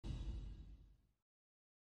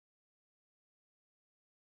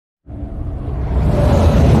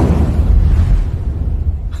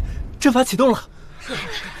阵法启动了，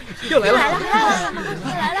又来了！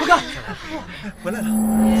来了！快看，回来了！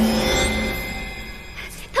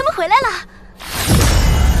他们回来了！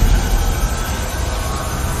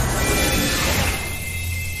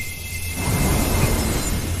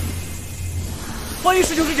欢迎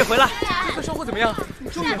师兄师姐回来！这次收获怎么样？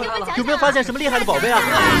终于回来了，有没有发现什么厉害的宝贝啊？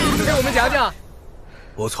给我们讲讲。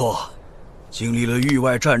不错，经历了域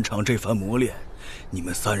外战场这番磨练，你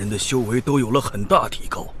们3人的修为都有了很大提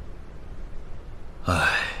高。唉，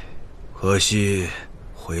可惜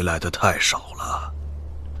回来的太少了。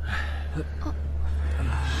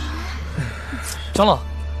长老，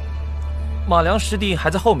马良师弟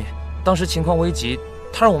还在后面，当时情况危急，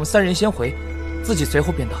他让我们3人先回，自己随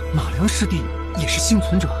后便到。马良师弟也是幸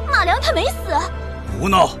存者？马良他没死。胡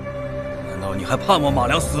闹！难道你还盼望马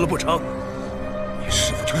良死了不成？你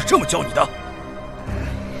师父就是这么教你的？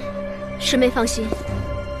师妹放心，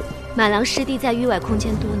马良师弟在域外空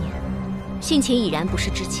间多年，性情已然不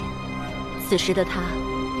是之前。此时的他，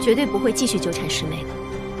绝对不会继续纠缠师妹的。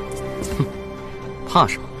哼，怕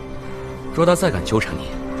什么？若他再敢纠缠你，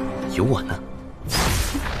有我呢。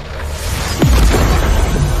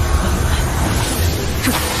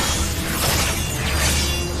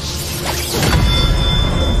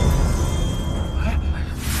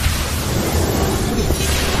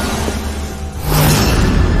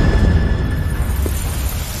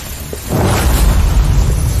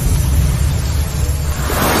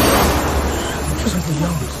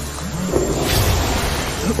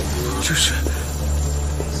这是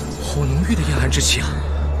好浓郁的阴暗之气啊！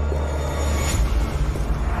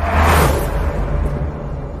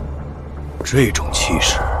这种气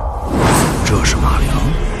势，这是马良。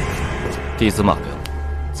弟子马良，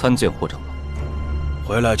参见霍长老。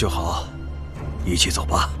回来就好，一起走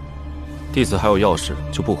吧。弟子还有要事，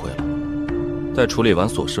就不回了。待处理完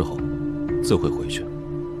琐事后，自会回去。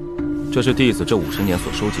这是弟子这50年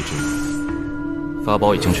所收集之物，法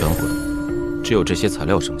宝已经全毁，只有这些材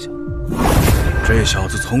料剩下。这小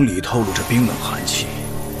子从里透露着冰冷寒气，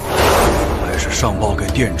还是上报给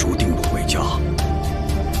店主定路回家。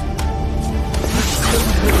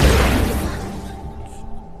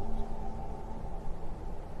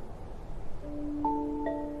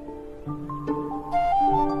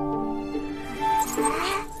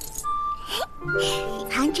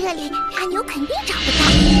藏这里，阿牛肯定找不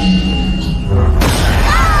到。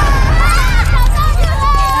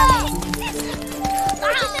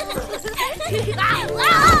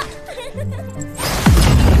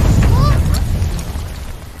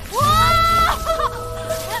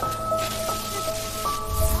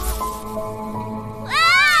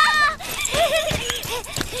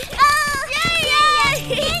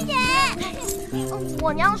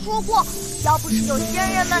我娘说过，要不是有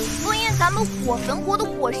仙人们封印咱们火神国的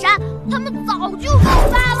火山，他们早就爆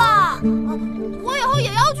发了。我以后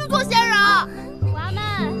也要去做仙人。娃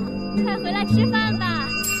们，快回来吃饭吧！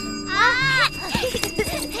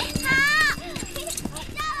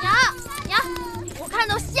娘，我看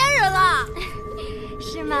到仙人了。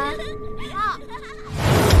是吗？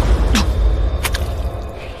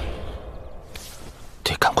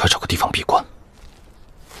得赶快找个地方闭关。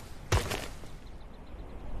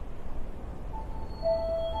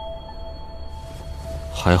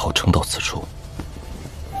还好撑到此处，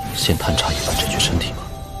先探查一番这具身体吧。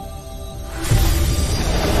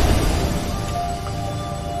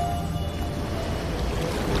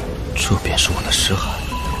这便是我的尸骸。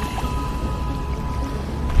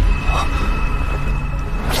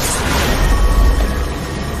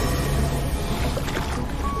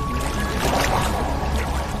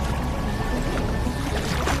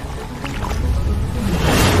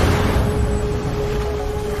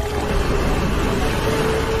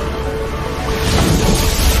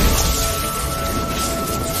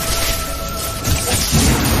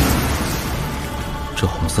这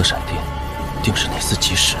红色闪电，定是那丝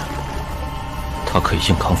基石。它可以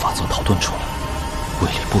硬扛法则逃遁出来，威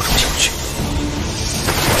力不容小觑。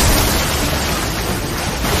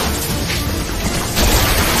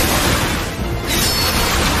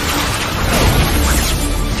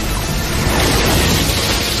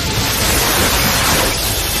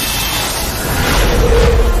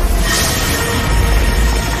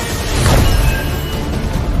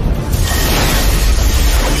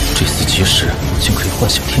这丝基石竟可以唤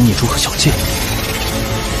醒天孽珠和小剑。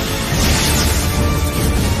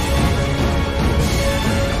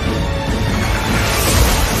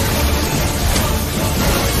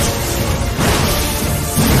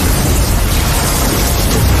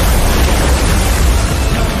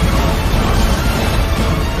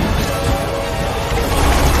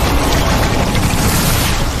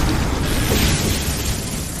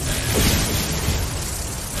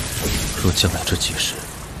将来这几世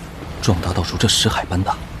壮大到如这石海般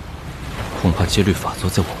大，恐怕戒律法则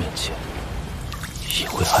在我面前也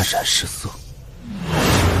会黯然失色。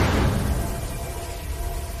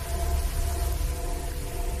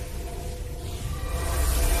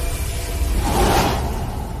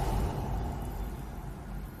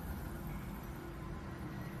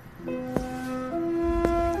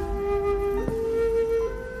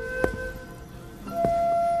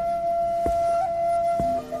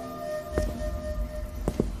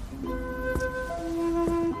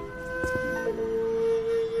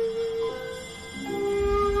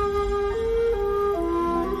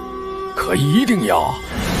可一定要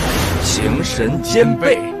精神兼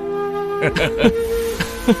备。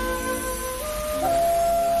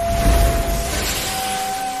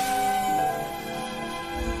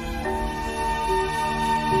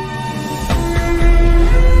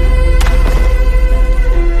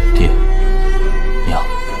爹娘，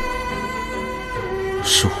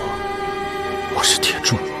是我是铁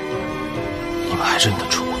柱，你们还认得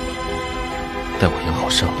出我？待我养好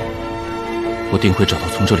伤，我定会找到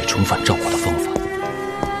从这里重返赵国的方法，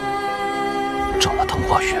找那藤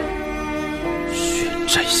花源，血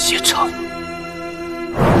债血偿。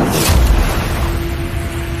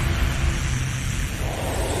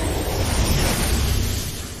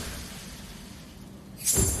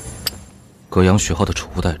隔阳学号的储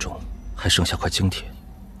物袋中还剩下块精铁，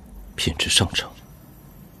品质上乘。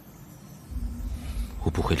我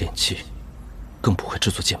不会炼器，更不会制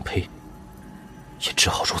作剑胚，也只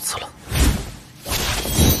好如此了。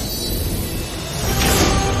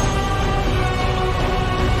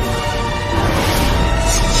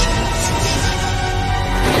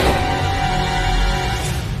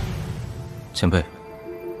前辈，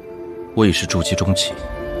我已是筑基中期，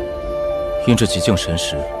因这极境神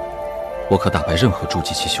识，我可打败任何筑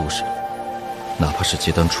基期修士，哪怕是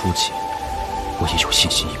结丹初期，我也有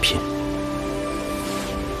信心一拼。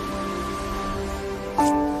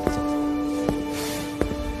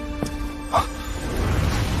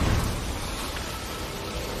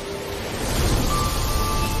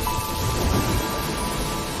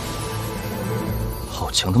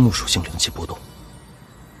好强的木属性灵气波动！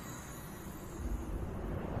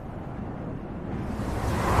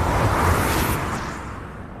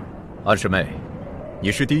二师妹，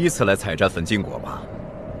你是第一次来采摘焚金果吧？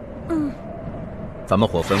嗯。咱们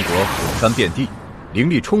火焚国火山遍地，灵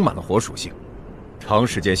力充满了火属性，长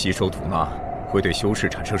时间吸收吐纳会对修士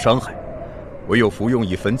产生伤害，唯有服用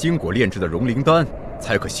以焚金果炼制的融灵丹，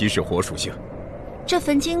才可稀释火属性。这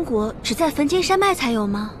焚金果只在焚金山脉才有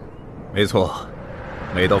吗？没错，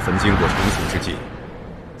每到焚金果成熟之际，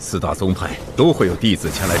四大宗派都会有弟子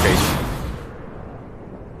前来摘取。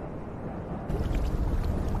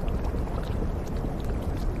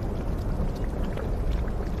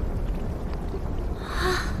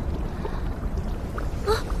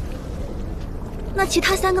那其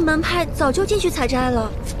他3个门派早就进去采摘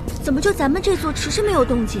了，怎么就咱们这座迟迟没有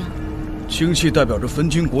动静？清气代表着焚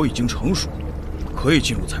金果已经成熟，可以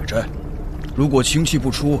进入采摘。如果清气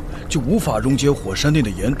不出，就无法溶解火山内的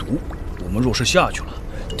炎毒。我们若是下去了，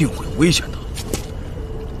定会有危险的。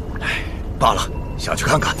哎，罢了，下去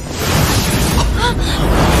看看。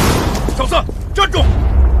小子，站住！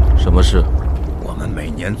什么事？我们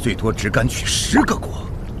每年最多只敢取10个果，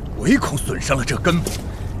唯恐损伤了这根部。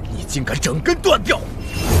你竟敢整根断掉！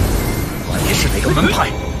万一是哪个门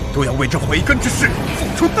派，都要为这毁根之事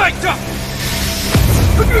付出代价！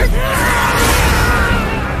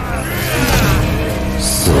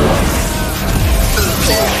死！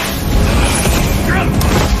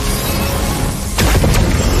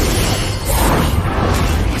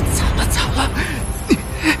惨了！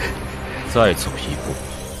再走一步，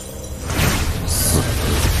死！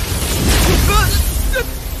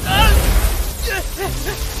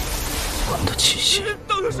魂的气息！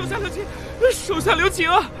都是手下留情，手下留情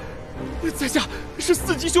啊！在下是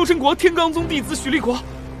4级修真国天罡宗弟子许立国，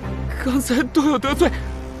刚才都有得罪，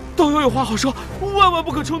道友有话好说，万万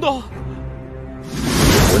不可冲动。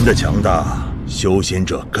魂的强大，修仙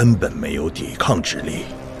者根本没有抵抗之力。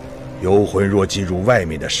幽魂若进入外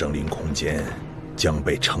面的生灵空间，将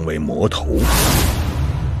被称为魔头。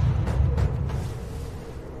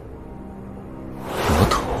魔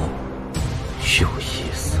头，有意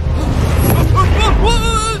思。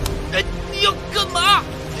你要干嘛？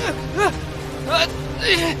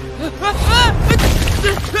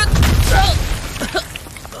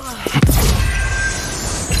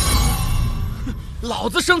老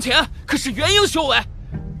子生前可是元婴修为，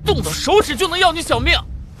动动手指就能要你小命。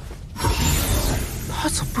他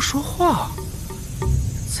怎么不说话？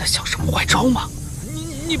在想什么坏招吗？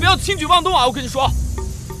你不要轻举妄动啊！我跟你说，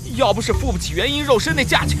要不是付不起元婴肉身那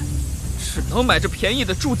价钱，只能买这便宜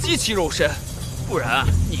的筑基期肉身，不然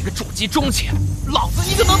你个筑基中期，老子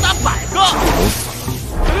一个能打100个。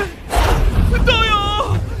道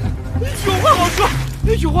友，有话好说，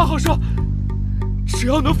有话好说，只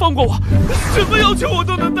要能放过我，什么要求我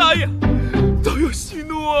都能答应。道友息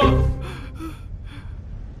怒啊！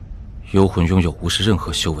幽魂拥有无视任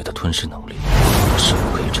何修为的吞噬能力，是否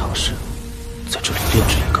可以尝试在这里炼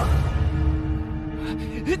制一个？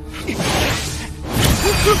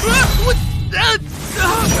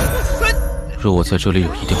若我在这里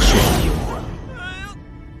有一定数量的幽魂，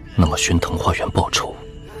那么寻藤花园报仇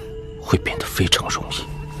会变得非常容易。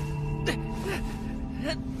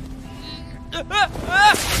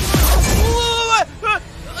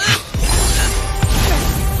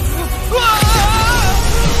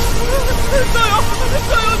道友，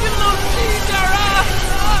你冷静一点啊！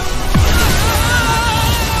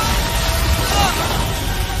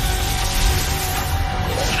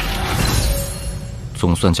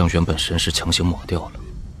总算将原本神识强行抹掉了，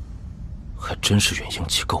还真是元婴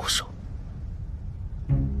期高手。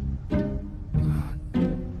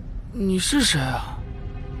你是谁啊？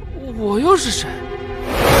我又是谁？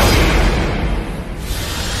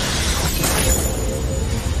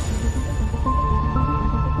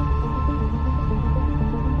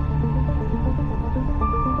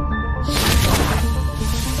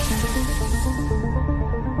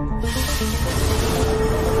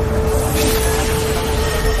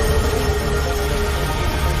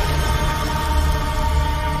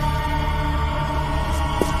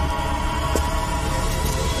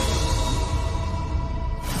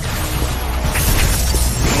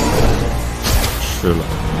吃了。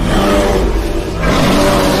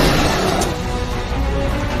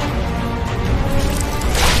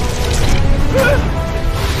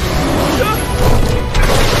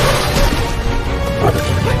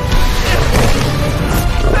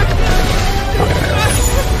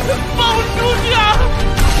放我出去啊！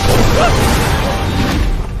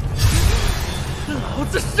老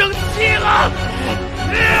子生气了！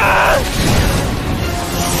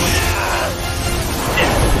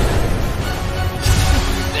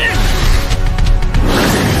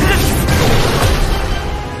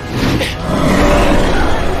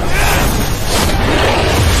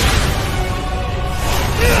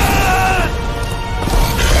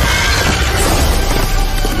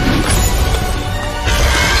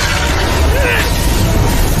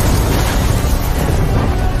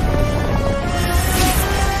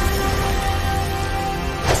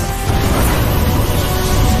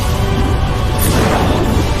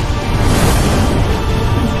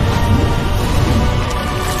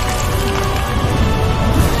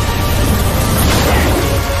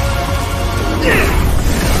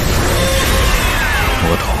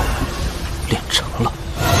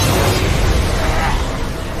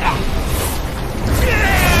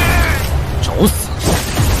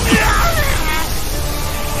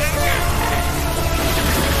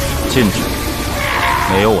禁止，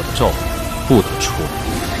没有我的召唤，不得出来。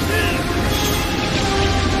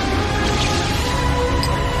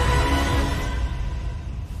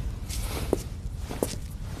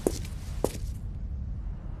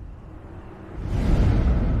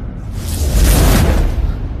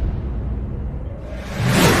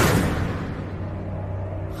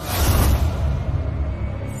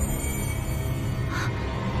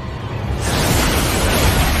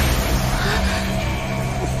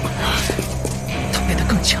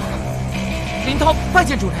拜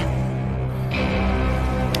见主人。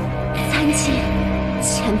参见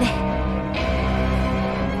前辈。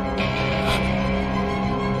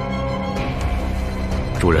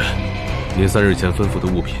主人，您3日前吩咐的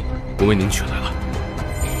物品，我为您取来了。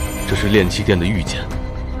这是炼器殿的玉简，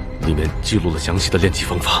里面记录了详细的炼器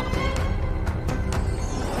方法。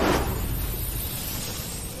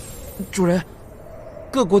主人，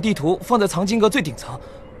各国地图放在藏经阁最顶层，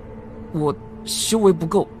我修为不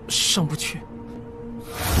够，上不去。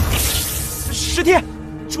10天，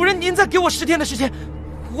主人您再给我10天的时间，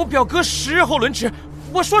我表哥10日后轮值，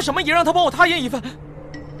我说什么也让他帮我踏验一份。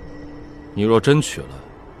你若真取来，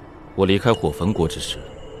我离开火焚国之时，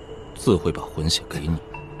自会把魂血给你。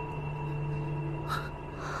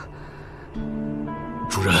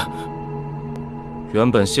主人，原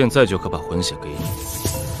本现在就可把魂血给你，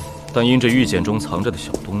但因这玉简中藏着的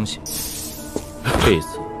小东西，这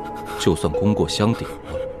次就算功过相抵了。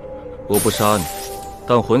我不杀你，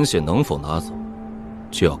但魂血能否拿走，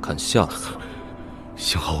就要看下次。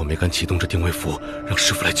幸好我没敢启动这定位符，让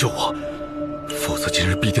师傅来救我，否则今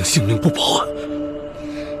日必定性命不保啊！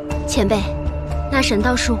前辈，那神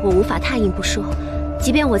道术我无法踏印不说，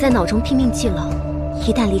即便我在脑中拼命记牢，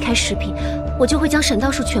一旦离开石壁，我就会将神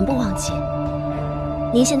道术全部忘记。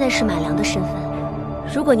您现在是马良的身份，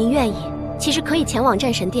如果您愿意，其实可以前往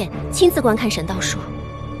战神殿，亲自观看神道术。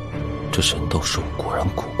这神道术果然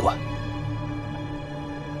古怪。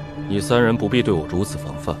你3人不必对我如此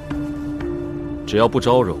防范，只要不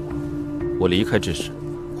招惹我，我离开之时，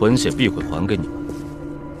魂血必会还给你们。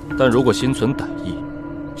但如果心存歹意，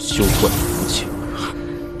休断福气。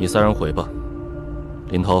你3人回吧。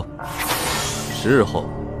林涛，10日后，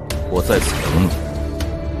我在此等你。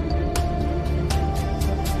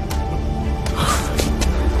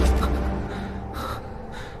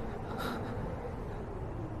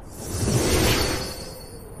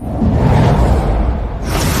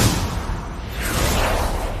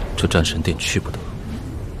这战神殿去不得。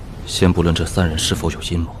先不论这3人是否有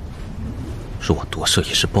阴谋，若我夺舍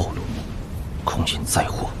一时暴露，恐引灾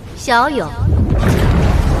祸。小友，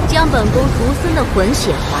将本宫徒孙的魂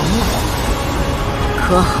血还来，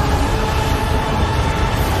可好？